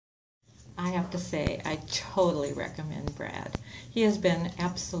have to say I totally recommend Brad. He has been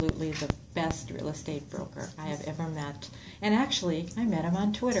absolutely the best real estate broker I have ever met. And actually, I met him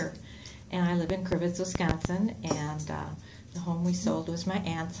on Twitter. And I live in Crivets, Wisconsin, and the home we sold was my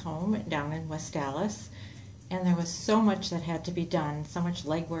aunt's home down in West Dallas. And there was so much that had to be done, so much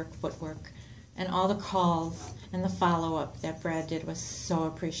legwork, footwork, and all the calls and the follow-up that Brad did was so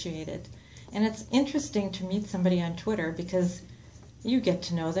appreciated. And it's interesting to meet somebody on Twitter because you get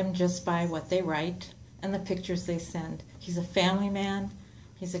to know them just by what they write and the pictures they send. He's a family man,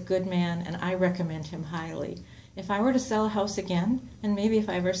 he's a good man, and I recommend him highly. If I were to sell a house again, and maybe if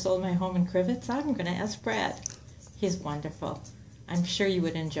I ever sold my home in Crivets, I'm going to ask Brad. He's wonderful. I'm sure you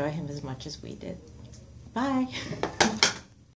would enjoy him as much as we did. Bye.